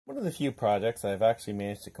One of the few projects I've actually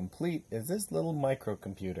managed to complete is this little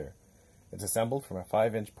microcomputer. It's assembled from a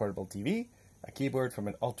 5-inch portable TV, a keyboard from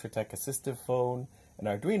an Ultratech assistive phone, an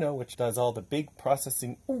Arduino which does all the big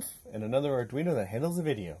processing oomph, and another Arduino that handles the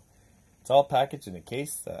video. It's all packaged in a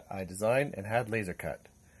case that I designed and had laser cut.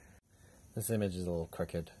 This image is a little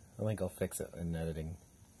crooked. I think I'll fix it in editing.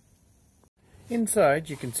 Inside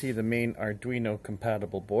you can see the main Arduino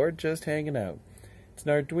compatible board just hanging out. It's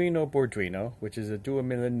an Arduino Boarduino, which is a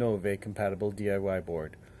 2009 compatible DIY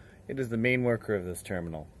board. It is the main worker of this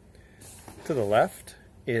terminal. To the left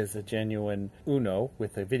is a genuine Uno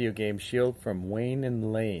with a video game shield from Wayne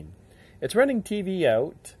and Lane. It's running TV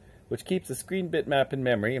out, which keeps the screen bitmap in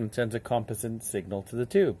memory and sends a composite signal to the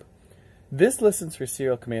tube. This listens for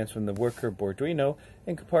serial commands from the worker Boarduino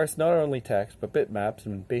and can parse not only text but bitmaps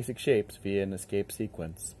and basic shapes via an escape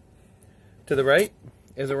sequence. To the right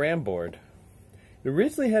is a RAM board. It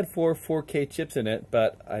originally had 4 4K chips in it,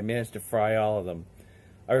 but I managed to fry all of them.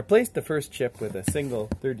 I replaced the first chip with a single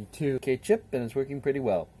 32K chip and it's working pretty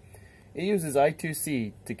well. It uses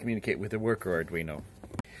I2C to communicate with the worker Arduino.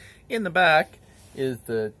 In the back is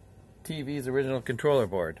the TV's original controller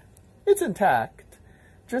board. It's intact,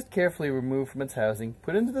 just carefully removed from its housing,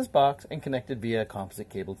 put into this box and connected via a composite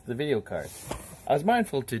cable to the video card. I was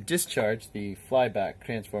mindful to discharge the flyback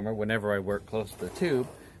transformer whenever I work close to the tube,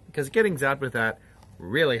 because getting zapped with that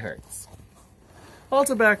really hurts.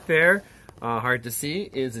 Also back there, hard to see,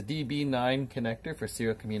 is a DB9 connector for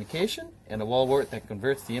serial communication and a wall wart that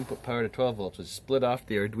converts the input power to 12 volts, which is split off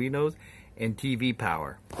the Arduinos and TV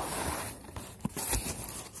power.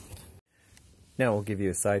 Now we'll give you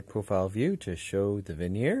a side profile view to show the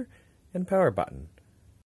veneer and power button.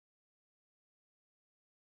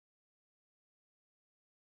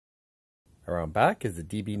 Around back is the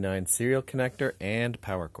DB9 serial connector and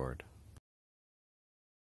power cord.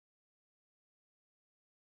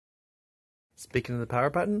 Speaking of the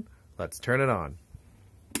power button, let's turn it on.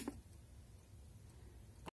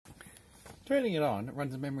 Turning it on, it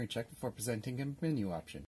runs a memory check before presenting a menu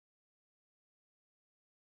option.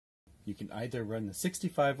 You can either run the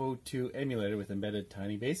 6502 emulator with embedded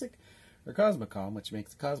Tiny Basic, or Cosmocom, which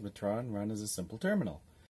makes the Cosmotron run as a simple terminal.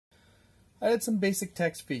 I added some basic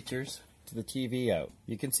text features to the TV out.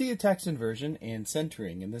 You can see a text inversion and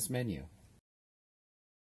centering in this menu.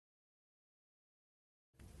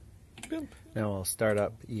 Now I'll start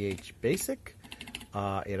up Basic.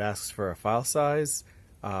 It asks for a file size.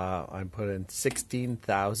 I'm putting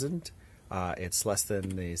 16,000. It's less than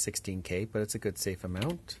the 16K, but it's a good safe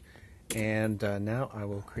amount. And now I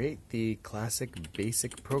will create the classic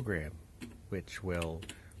basic program, which will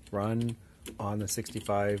run on the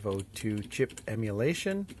 6502 chip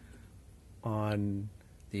emulation on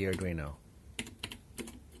the Arduino.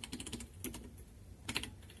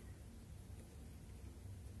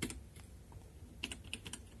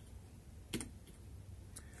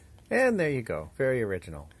 And there you go, very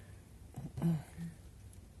original.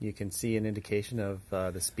 You can see an indication of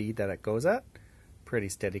the speed that it goes at. Pretty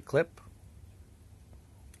steady clip.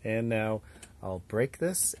 And now I'll break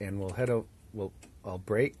this, and we'll head out. I'll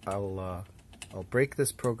break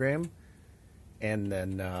this program, and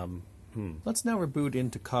then let's now reboot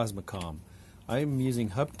into Cosmocom. I'm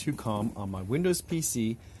using Hub2Com on my Windows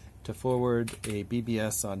PC to forward a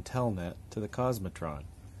BBS on Telnet to the Cosmotron.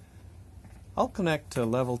 I'll connect to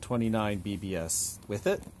level 29 BBS with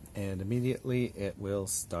it, and immediately it will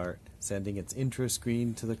start sending its intro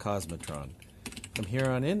screen to the Cosmotron. From here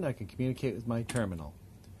on in, I can communicate with my terminal.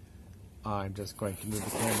 I'm just going to move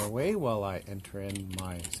the camera away while I enter in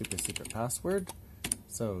my super secret password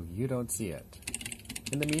so you don't see it.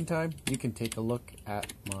 In the meantime, you can take a look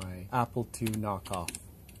at my Apple II knockoff.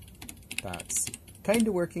 That's kind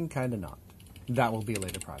of working, kind of not. That will be a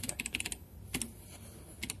later project.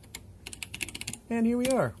 And here we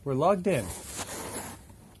are. We're logged in.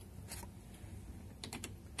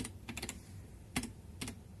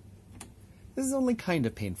 This is only kind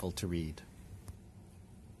of painful to read.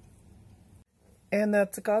 And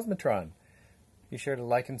that's a Cosmotron. Be sure to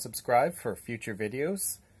like and subscribe for future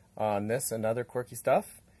videos on this and other quirky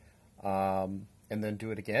stuff. And then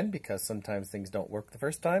do it again because sometimes things don't work the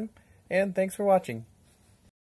first time. And thanks for watching.